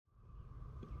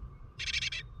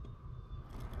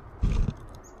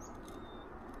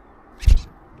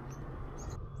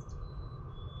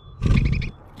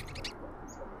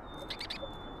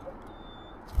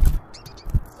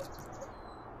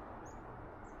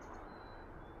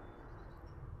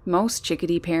Most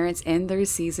chickadee parents end their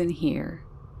season here,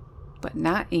 but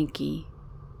not Inky.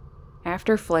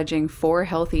 After fledging 4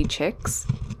 healthy chicks,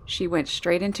 she went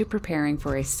straight into preparing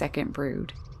for a second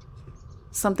brood.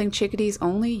 Something chickadees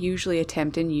only usually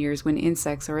attempt in years when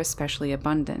insects are especially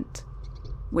abundant,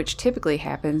 which typically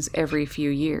happens every few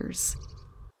years.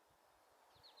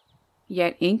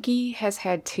 Yet Inky has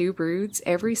had 2 broods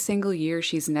every single year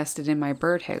she's nested in my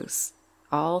birdhouse,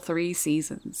 all 3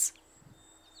 seasons.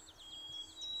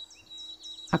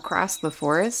 Across the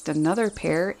forest, another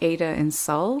pair, Ada and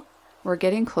Sul, were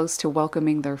getting close to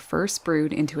welcoming their first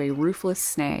brood into a roofless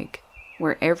snag,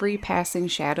 where every passing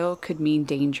shadow could mean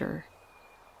danger.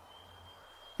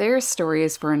 Their story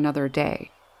is for another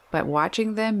day, but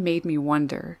watching them made me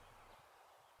wonder,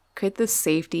 could the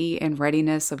safety and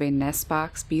readiness of a nest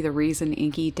box be the reason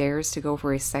Inky dares to go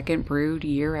for a second brood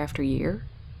year after year?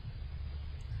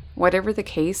 Whatever the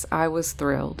case, I was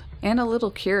thrilled, and a little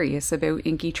curious about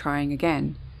Inky trying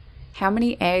again. How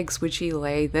many eggs would she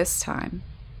lay this time?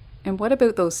 And what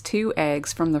about those 2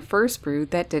 eggs from the first brood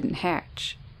that didn't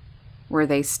hatch? Were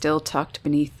they still tucked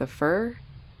beneath the fur?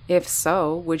 If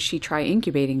so, would she try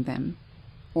incubating them?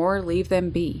 Or leave them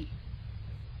be?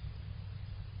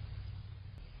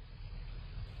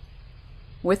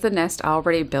 With the nest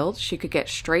already built, she could get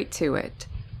straight to it.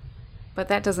 But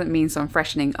that doesn't mean some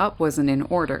freshening up wasn't in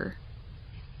order.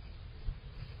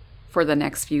 For the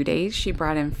next few days, she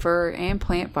brought in fur and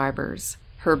plant fibers,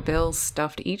 her bills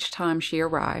stuffed each time she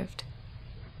arrived.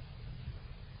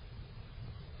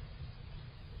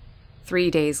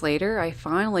 3 days later, I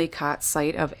finally caught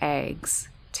sight of eggs,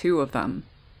 2 of them.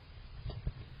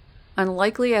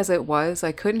 Unlikely as it was,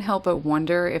 I couldn't help but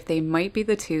wonder if they might be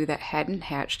the 2 that hadn't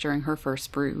hatched during her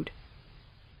first brood.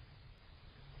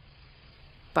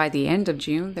 By the end of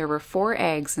June, there were 4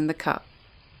 eggs in the cup.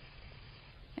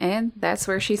 And that's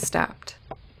where she stopped.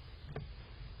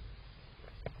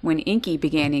 When Inky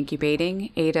began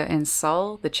incubating, Ada and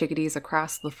Sul, the chickadees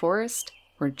across the forest,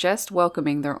 were just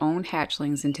welcoming their own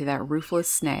hatchlings into that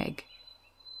roofless snag.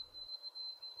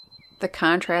 The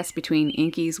contrast between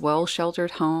Inky's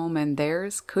well-sheltered home and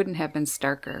theirs couldn't have been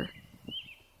starker.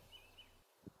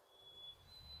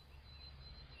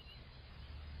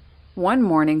 One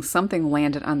morning, something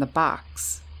landed on the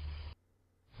box.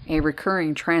 A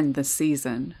recurring trend this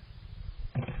season.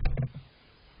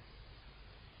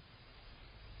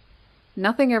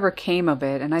 Nothing ever came of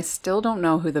it, and I still don't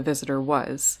know who the visitor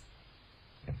was.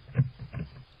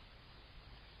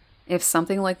 If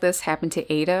something like this happened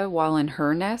to Ada while in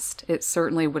her nest, it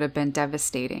certainly would have been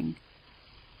devastating.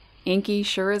 Inky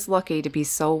sure is lucky to be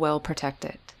so well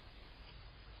protected.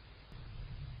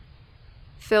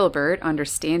 Philbert,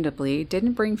 understandably,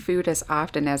 didn't bring food as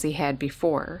often as he had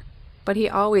before, but he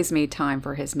always made time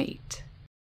for his mate.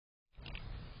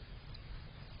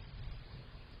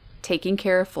 Taking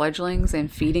care of fledglings and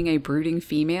feeding a brooding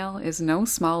female is no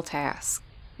small task,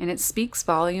 and it speaks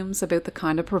volumes about the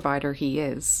kind of provider he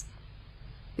is.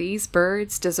 These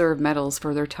birds deserve medals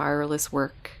for their tireless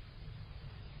work.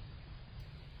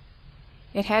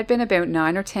 It had been about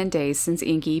 9 or 10 days since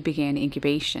Inky began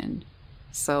incubation,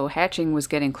 so hatching was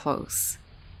getting close.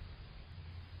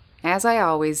 As I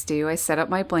always do, I set up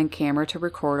my blank camera to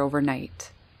record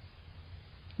overnight.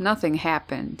 Nothing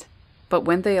happened, but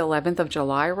when the 11th of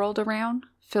July rolled around,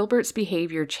 Philbert's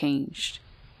behavior changed.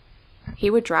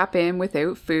 He would drop in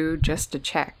without food just to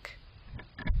check,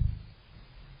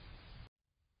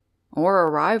 or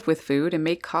arrive with food and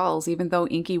make calls even though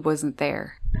Inky wasn't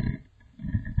there.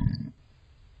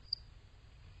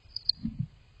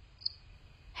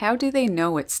 How do they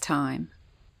know it's time?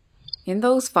 In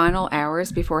those final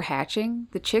hours before hatching,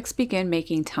 the chicks begin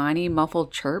making tiny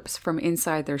muffled chirps from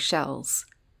inside their shells,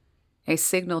 a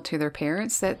signal to their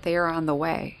parents that they are on the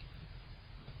way.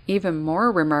 Even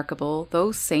more remarkable,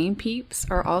 those same peeps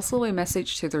are also a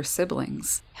message to their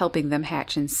siblings, helping them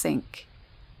hatch in sync.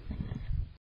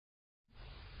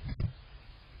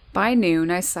 By noon,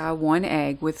 I saw 1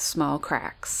 egg with small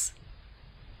cracks.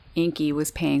 Inky was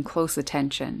paying close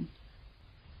attention.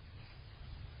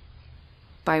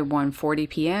 By 1:40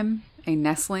 p.m., a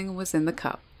nestling was in the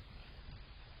cup.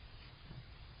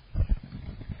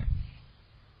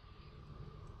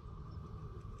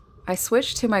 I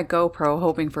switched to my GoPro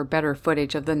hoping for better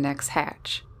footage of the next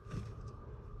hatch.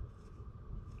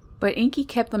 But Inky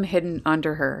kept them hidden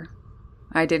under her.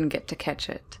 I didn't get to catch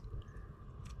it.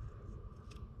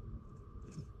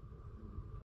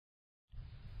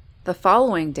 The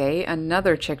following day,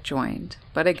 another chick joined,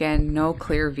 but again, no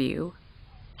clear view.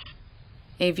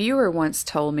 A viewer once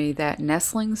told me that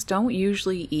nestlings don't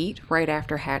usually eat right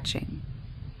after hatching.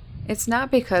 It's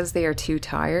not because they are too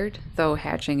tired, though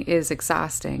hatching is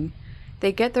exhausting.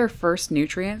 They get their first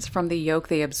nutrients from the yolk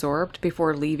they absorbed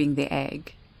before leaving the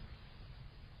egg.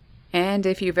 And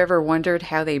if you've ever wondered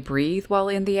how they breathe while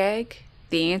in the egg,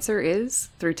 the answer is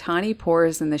through tiny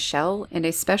pores in the shell and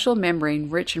a special membrane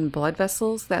rich in blood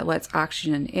vessels that lets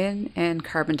oxygen in and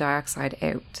carbon dioxide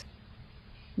out.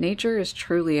 Nature is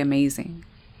truly amazing.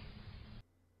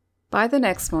 By the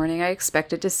next morning, I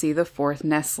expected to see the fourth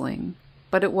nestling,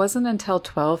 but it wasn't until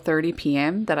 12:30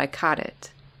 p.m. that I caught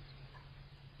it.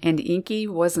 And Inky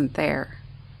wasn't there.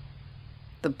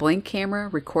 The blink camera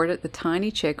recorded the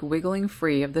tiny chick wiggling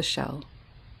free of the shell.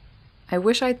 I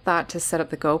wish I'd thought to set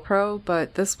up the GoPro,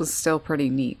 but this was still pretty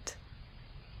neat.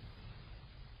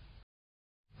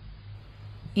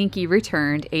 Inky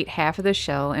returned, ate half of the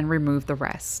shell, and removed the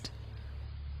rest.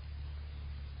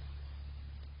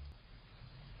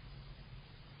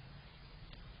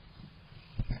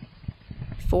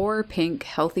 Four pink,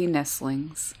 healthy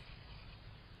nestlings.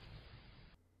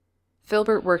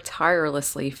 Philbert worked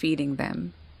tirelessly feeding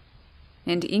them,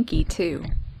 and Inky too.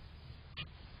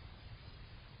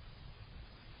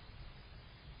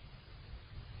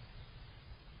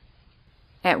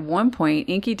 At one point,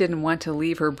 Inky didn't want to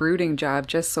leave her brooding job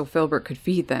just so Philbert could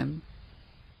feed them.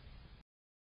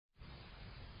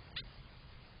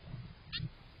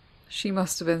 She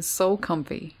must have been so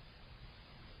comfy.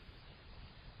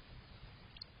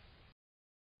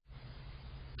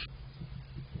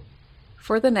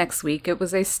 For the next week, it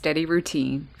was a steady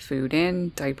routine: food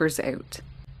in, diapers out.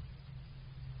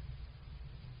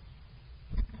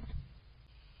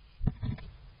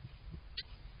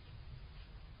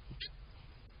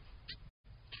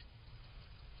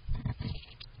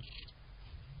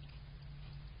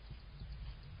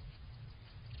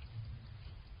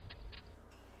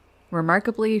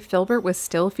 Remarkably, Philbert was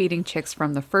still feeding chicks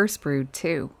from the first brood,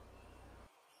 too.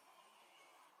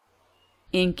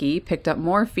 Inky picked up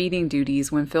more feeding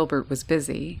duties when Philbert was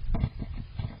busy.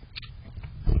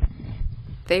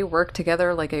 They worked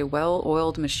together like a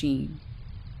well-oiled machine.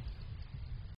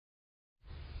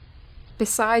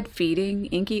 Beside feeding,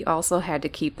 Inky also had to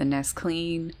keep the nest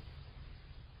clean,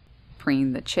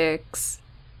 preen the chicks,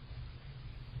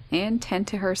 and tend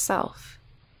to herself.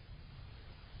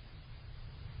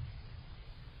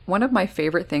 One of my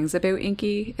favorite things about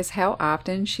Inky is how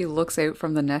often she looks out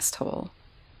from the nest hole,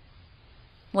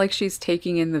 like she's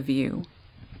taking in the view.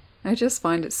 I just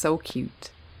find it so cute.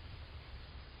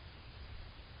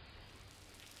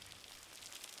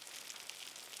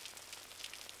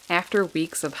 After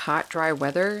weeks of hot, dry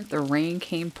weather, the rain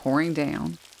came pouring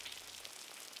down.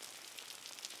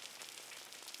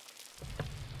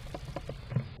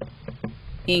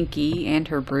 Inky and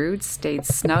her brood stayed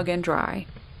snug and dry.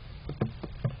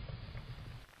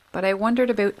 But I wondered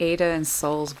about Ada and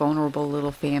Sol's vulnerable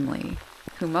little family,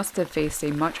 who must have faced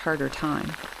a much harder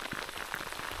time.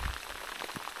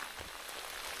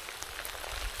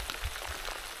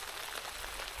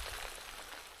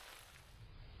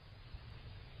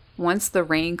 Once the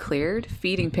rain cleared,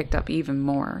 feeding picked up even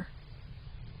more.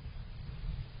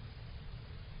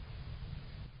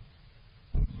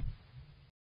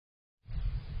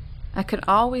 I could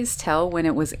always tell when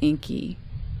it was Inky,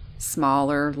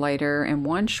 smaller, lighter, and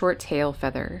one short tail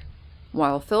feather,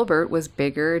 while Philbert was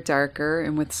bigger, darker,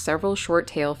 and with several short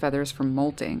tail feathers from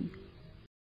molting.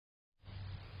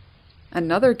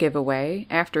 Another giveaway: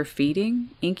 after feeding,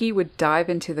 Inky would dive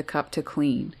into the cup to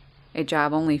clean, a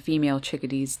job only female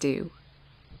chickadees do.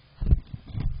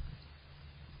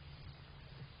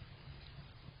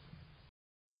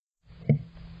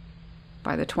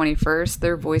 By the 21st,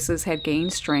 their voices had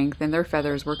gained strength and their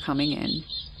feathers were coming in.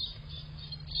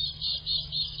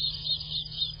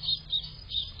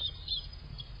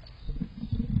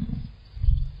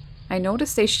 I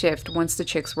noticed a shift once the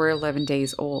chicks were 11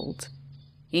 days old.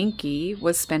 Inky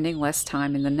was spending less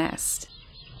time in the nest.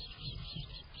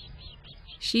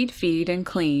 She'd feed and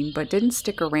clean, but didn't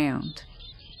stick around.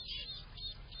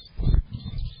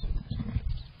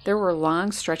 There were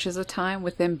long stretches of time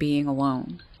with them being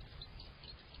alone.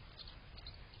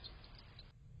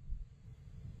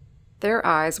 Their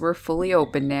eyes were fully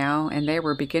open now, and they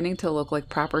were beginning to look like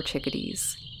proper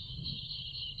chickadees.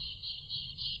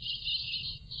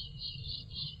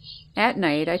 At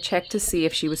night, I checked to see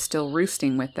if she was still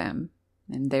roosting with them,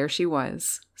 and there she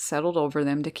was, settled over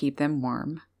them to keep them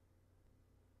warm.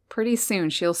 Pretty soon,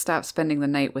 she'll stop spending the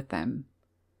night with them.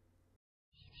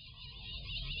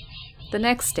 The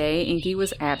next day, Inky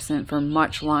was absent for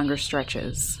much longer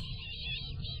stretches.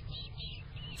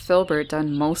 Philbert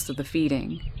done most of the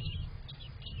feeding.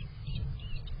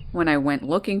 When I went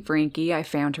looking for Inky, I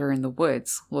found her in the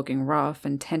woods, looking rough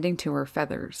and tending to her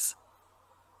feathers.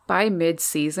 By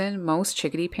mid-season, most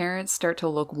chickadee parents start to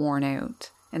look worn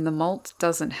out, and the molt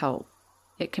doesn't help.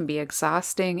 It can be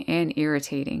exhausting and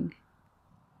irritating.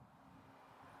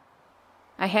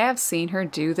 I have seen her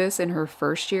do this in her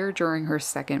first year during her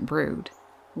second brood,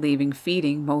 leaving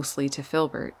feeding mostly to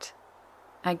Philbert.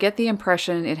 I get the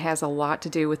impression it has a lot to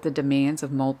do with the demands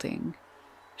of molting.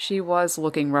 She was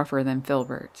looking rougher than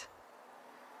Philbert.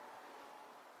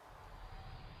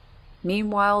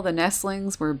 Meanwhile, the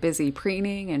nestlings were busy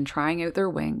preening and trying out their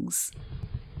wings.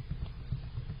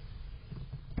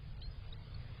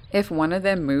 If one of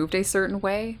them moved a certain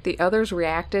way, the others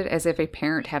reacted as if a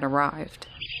parent had arrived.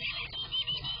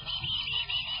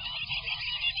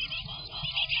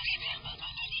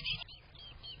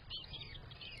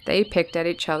 They picked at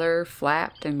each other,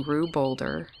 flapped, and grew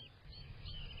bolder.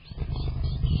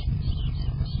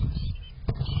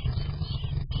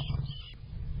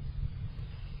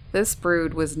 This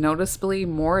brood was noticeably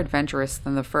more adventurous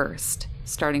than the first,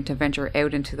 starting to venture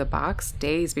out into the box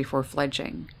days before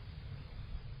fledging.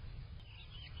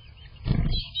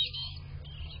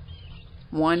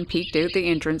 One peeked out the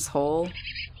entrance hole.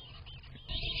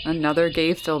 Another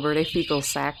gave Philbert a fecal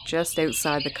sack just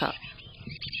outside the cup.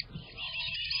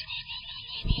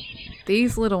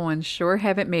 These little ones sure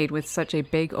have it made with such a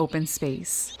big open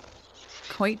space.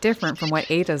 Quite different from what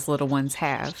Ada's little ones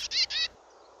have.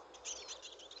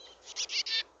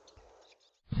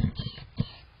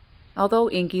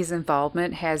 Although Inky's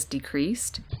involvement has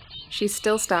decreased, she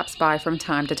still stops by from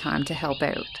time to time to help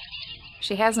out.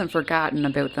 She hasn't forgotten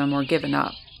about them or given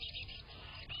up.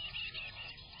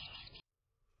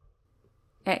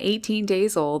 At 18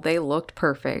 days old, they looked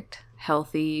perfect.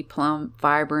 Healthy, plump,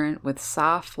 vibrant, with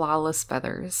soft, flawless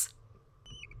feathers.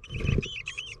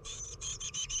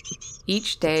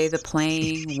 Each day, the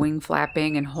playing, wing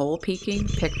flapping, and hole peeking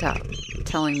picked up,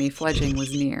 telling me fledging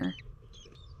was near.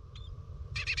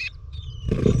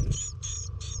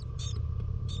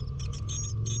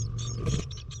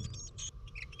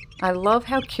 I love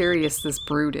how curious this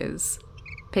brood is,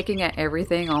 picking at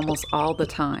everything almost all the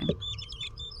time.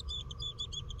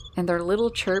 And their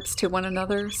little chirps to one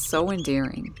another so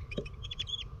endearing.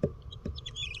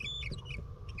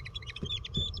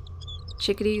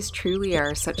 Chickadees truly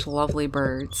are such lovely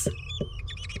birds.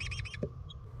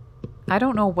 I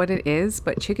don't know what it is,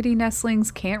 but chickadee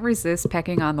nestlings can't resist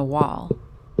pecking on the wall.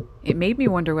 It made me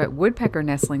wonder what woodpecker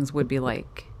nestlings would be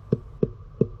like.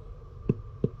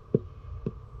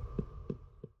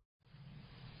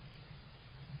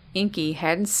 Inky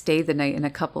hadn't stayed the night in a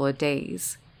couple of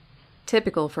days,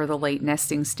 typical for the late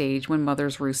nesting stage when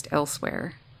mothers roost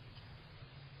elsewhere.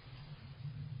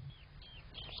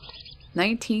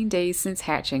 19 days since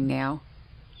hatching now.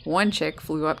 One chick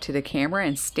flew up to the camera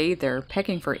and stayed there,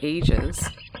 pecking for ages.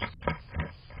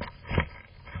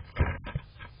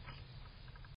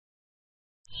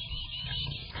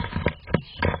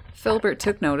 Philbert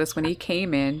took notice when he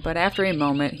came in, but after a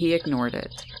moment he ignored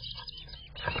it.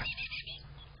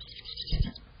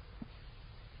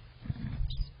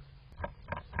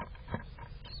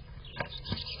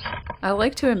 I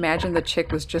like to imagine the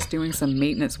chick was just doing some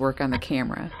maintenance work on the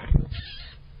camera.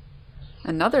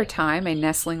 Another time, a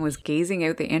nestling was gazing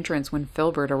out the entrance when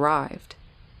Philbert arrived.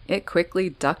 It quickly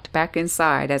ducked back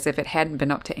inside as if it hadn't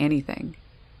been up to anything.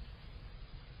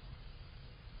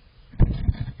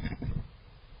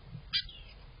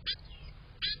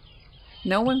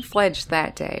 No one fledged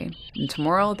that day, and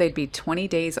tomorrow they'd be 20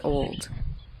 days old.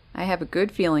 I have a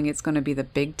good feeling it's going to be the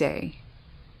big day.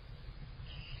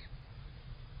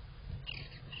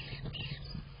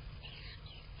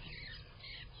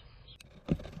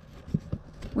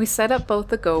 We set up both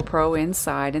the GoPro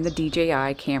inside and the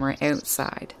DJI camera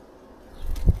outside.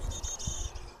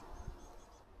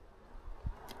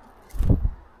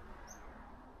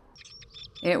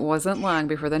 It wasn't long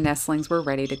before the nestlings were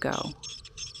ready to go.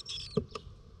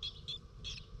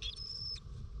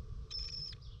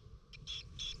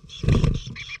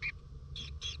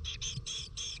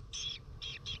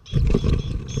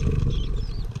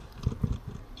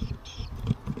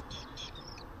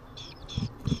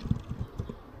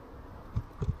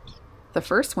 The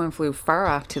first one flew far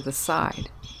off to the side.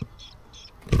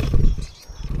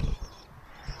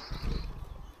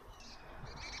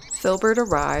 Philbert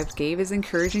arrived, gave his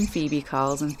encouraging Phoebe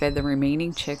calls, and fed the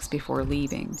remaining chicks before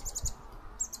leaving.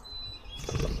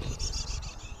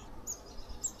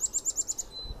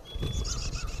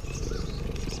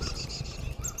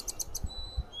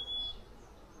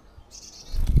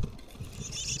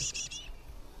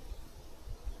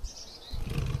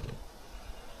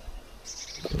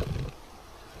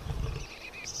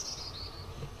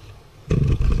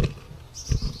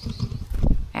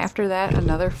 After that,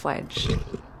 another fledged.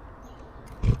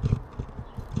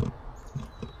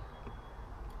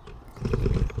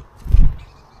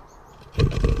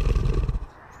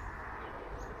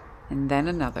 and then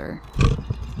another.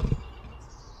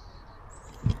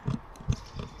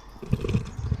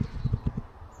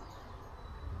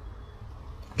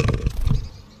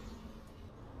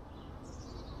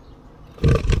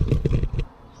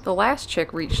 The last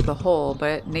chick reached the hole,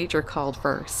 but nature called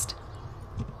first.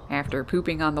 After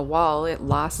pooping on the wall, it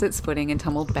lost its footing and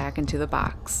tumbled back into the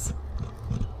box.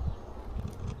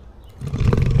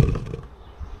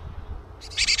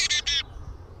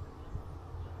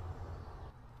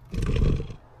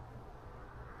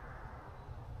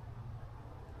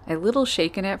 A little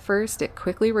shaken at first, it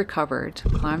quickly recovered,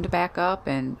 climbed back up,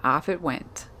 and off it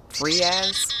went, free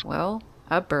as, well,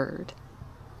 a bird.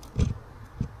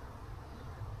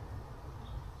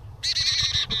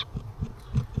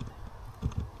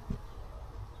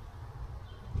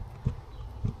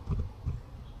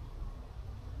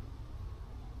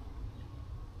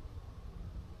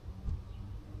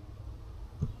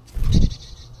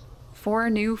 Four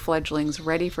new fledglings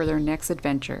ready for their next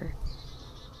adventure.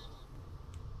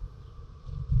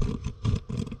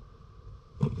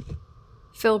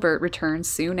 Philbert returned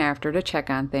soon after to check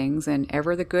on things, and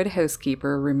ever the good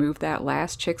housekeeper removed that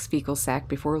last chick's fecal sack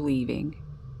before leaving.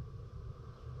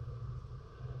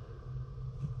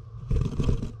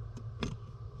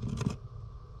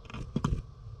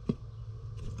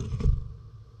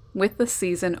 With the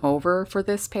season over for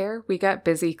this pair, we got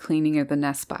busy cleaning of the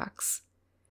Nestbox.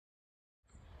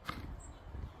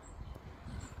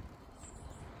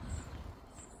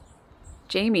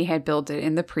 Jamie had built it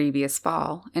in the previous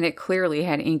fall, and it clearly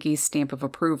had Inky's stamp of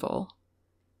approval.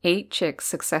 8 chicks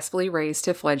successfully raised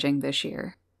to fledging this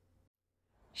year.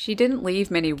 She didn't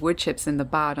leave many wood chips in the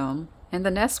bottom, and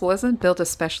the nest wasn't built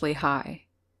especially high.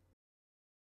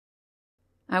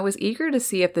 I was eager to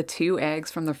see if the 2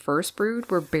 eggs from the first brood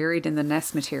were buried in the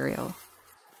nest material.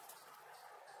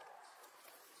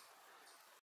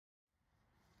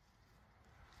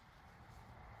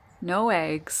 No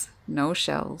eggs, no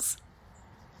shells.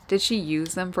 Did she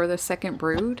use them for the second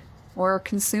brood, or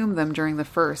consume them during the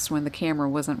first when the camera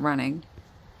wasn't running?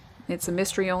 It's a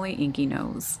mystery only Inky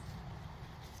knows.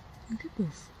 Look at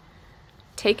this.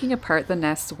 Taking apart the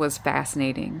nest was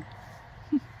fascinating.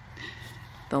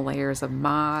 The layers of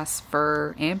moss,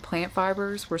 fur, and plant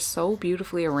fibers were so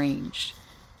beautifully arranged.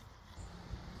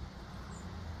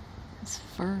 It's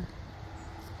fur.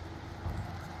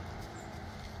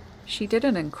 She did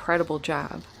an incredible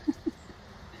job.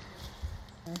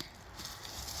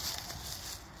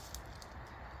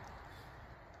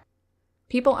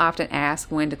 People often ask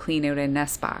when to clean out a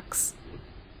nest box.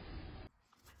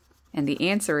 And the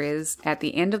answer is at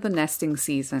the end of the nesting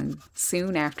season,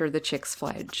 soon after the chicks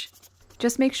fledge.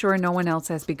 Just make sure no one else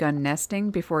has begun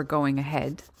nesting before going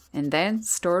ahead, and then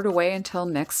store it away until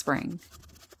next spring.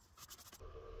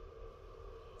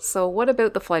 So what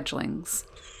about the fledglings?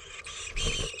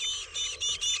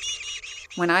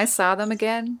 When I saw them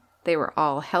again, they were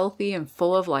all healthy and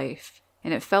full of life.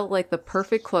 And it felt like the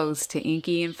perfect close to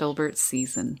Inky and Philbert's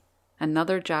season.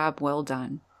 Another job well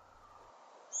done.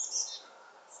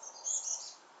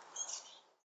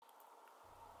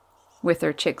 With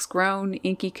her chicks grown,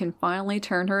 Inky can finally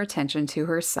turn her attention to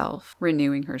herself,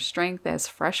 renewing her strength as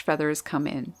fresh feathers come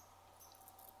in.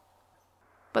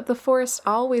 But the forest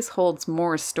always holds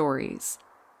more stories.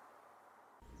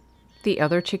 The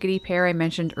other chickadee pair I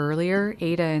mentioned earlier,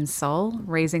 Ada and Sul,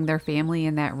 raising their family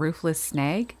in that roofless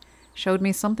snag, showed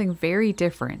me something very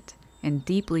different and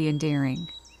deeply endearing.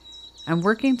 I'm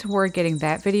working toward getting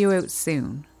that video out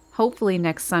soon, hopefully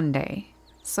next Sunday,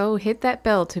 so hit that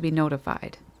bell to be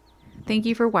notified. Thank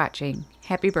you for watching.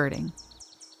 Happy birding.